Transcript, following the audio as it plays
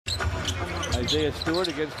Isaiah Stewart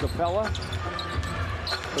against Capella.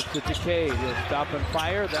 Puts it to Cade. He'll stop and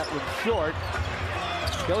fire. That one's short.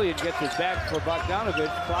 Killian gets it back for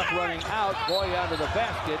Bogdanovich. Clock running out. Boy out of the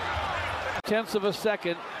basket. 1/10 of a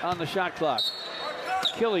second on the shot clock.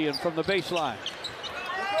 Killian from the baseline.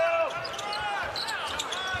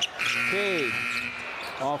 Cade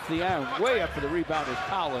off the iron. Way up for the rebound is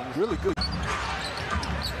Collins. Really good.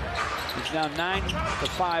 It's now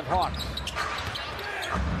 9-5 Hawks.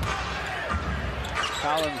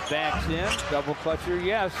 Collins backs in. Double clutcher,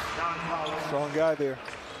 yes. Strong guy there.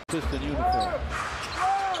 Piston uniform.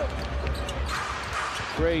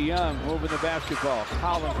 Trae Young moving the basketball.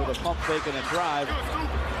 Collins with a pump fake and a drive.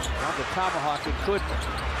 On the tomahawk, it couldn't.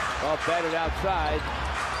 Well, batted outside.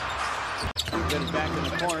 Get it back in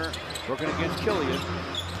the corner. Working against Killian.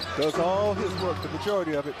 Does all his work, the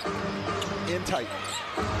majority of it, in tight.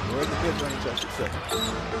 Or in the mid-range, I should say.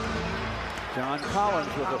 John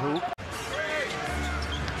Collins with a hoop.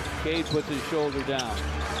 Cade puts his shoulder down.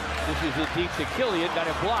 This is it deep to Killian. Got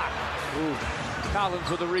it blocked. Ooh. Collins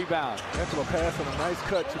with a rebound. After a pass and a nice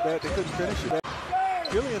cut, too bad they couldn't finish it.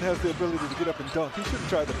 Killian has the ability to get up and dunk. He should have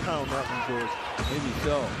tried to pound that one, George. Maybe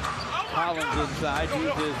so. Collins inside,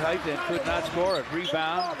 used his height and could not score it.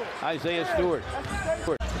 Rebound, Isaiah Stewart.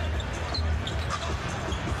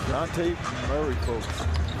 Dejounte Murray, folks.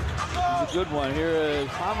 It's a good one. Here is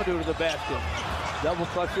Hamidou to the basket. Double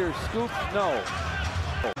clutcher, scoop, no.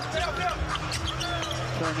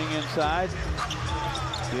 Turning inside.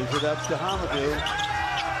 Gives it up to Hamidou.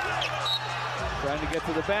 Trying to get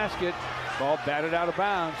to the basket. Ball batted out of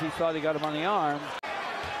bounds. He thought he got him on the arm.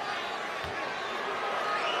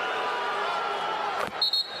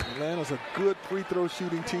 Atlanta's a good free throw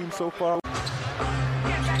shooting team so far.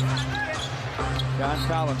 John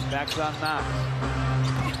Collins backs on Knox.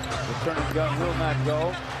 The turning gun will not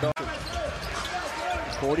go.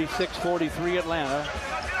 46-43 Atlanta.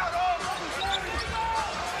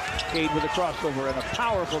 Cade with a crossover and a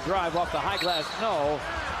powerful drive off the high glass. No.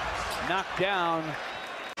 Knocked down.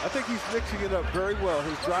 I think he's mixing it up very well.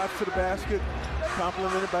 His drive to the basket,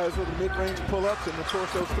 complemented by his little mid-range pull-ups and, of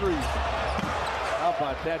course, those threes. How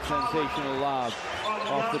about that sensational lob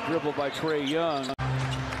off the dribble by Trae Young.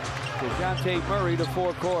 Dejounte Murray to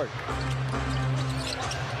forecourt.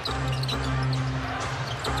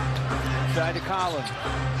 Inside to Collins.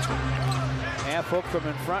 Half hook from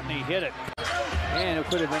in front and he hit it. And it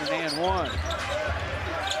could have been an and one.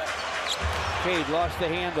 Cade lost the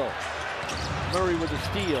handle. Murray with a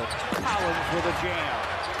steal. Collins with a jam.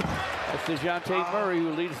 That's Dejounte Murray,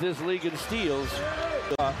 who leads this league in steals.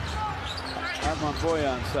 Armand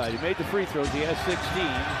Boyan's side. He made the free throws. He has 16.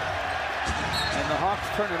 And the Hawks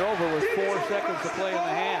turn it over with 4 seconds to play in the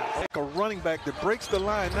half. Like a running back that breaks the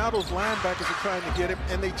line. Now those linebackers are trying to get him,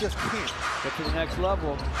 and they just can't. Get to the next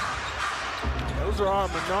level. Those are our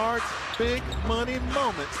Menard's big money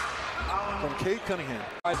moments from Cade Cunningham.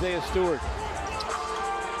 Isaiah Stewart.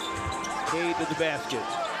 Cade to the basket.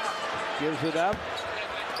 Gives it up.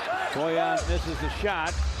 Boyan misses the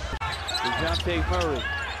shot. Dejounte Murray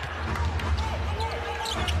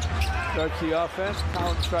starts the offense.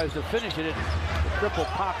 Collins tries to finish it. The triple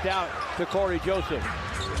popped out to Corey Joseph.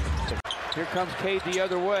 Here comes Cade the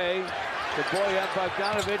other way. The Boyan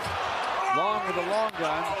Bogdanovich. Long with a long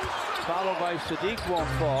gun. Followed by Sadiq, won't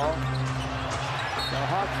fall. The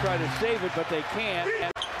Hawks try to save it, but they can't.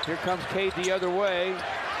 And here comes Cade the other way.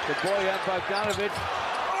 The Boyan Bogdanovich.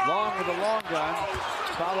 Long with a long gun.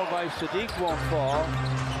 Followed by Sadiq, won't fall.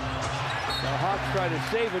 The Hawks try to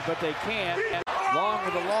save it, but they can't. And long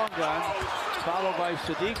with a long gun. Followed by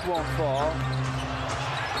Sadiq, won't fall.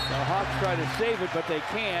 The Hawks try to save it, but they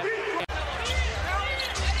can't.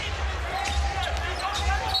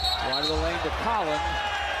 Wide of the lane to Collins.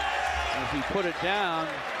 As he put it down.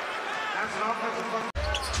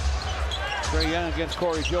 Trae Young against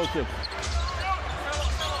Corey Joseph.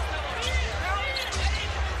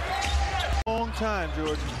 Long time,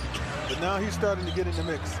 George. But now he's starting to get in the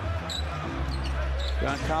mix.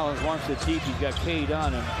 John Collins wants it deep. He's got Cade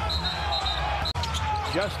on him.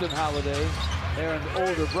 Justin Holiday, Aaron's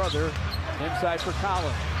older brother, inside for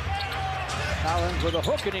Collins. Collins with a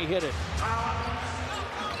hook and he hit it.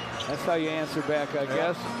 That's how you answer back, I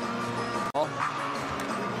guess.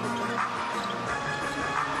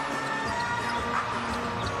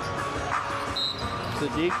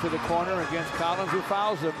 Sadiq to the corner against Collins, who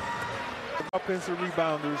fouls him. Offensive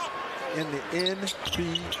rebounders in the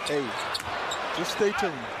NBA. Just stay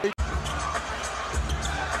tuned.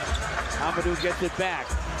 Hamidou gets it back.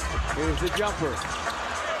 Here's the jumper.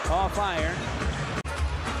 Off iron.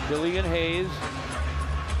 Killian Hayes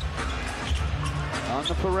on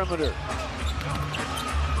the perimeter.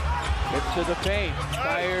 Gets to the paint.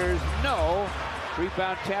 Fires, no.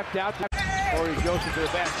 Rebound tapped out. Corey Joseph to the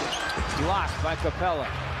basket. Blocked by Capella.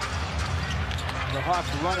 The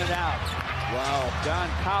Hawks running out. Wow. John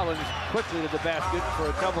Collins quickly to the basket for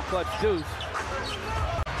a double clutch deuce.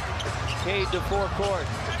 Cade to forecourt.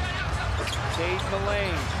 Cade in the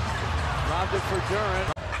lane. Lobbed it for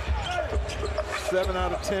Duran. 7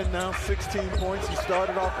 out of 10 now, 16 points. He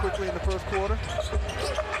started off quickly in the first quarter.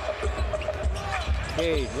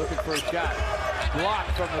 Cade looking for a shot.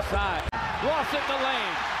 Blocked from the side. Lost it in the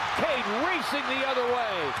lane. Cade racing the other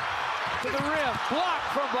way. To the rim.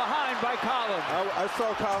 Blocked from behind by Collins. I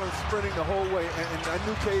saw Collins sprinting the whole way, and I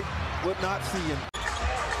knew Cade would not see him.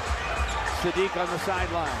 Sadiq on the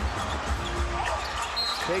sideline.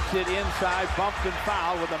 Takes it inside, bumped and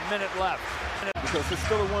fouled with a minute left. Because it's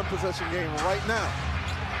still a one-possession game right now.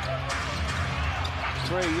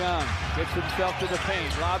 Trae Young gets himself to the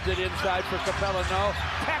paint. Lobs it inside for Capella, no.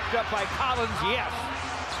 Packed up by Collins, yes.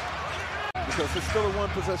 Because it's still a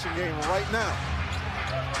one-possession game right now.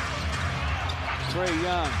 Trae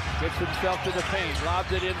Young gets himself to the paint.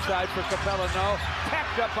 Lobs it inside for Capella, no.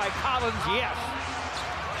 Packed up by Collins, yes.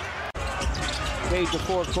 Cade to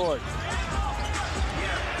forecourt.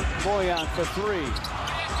 Boyan for three.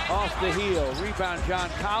 Off the heel. Rebound John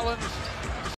Collins.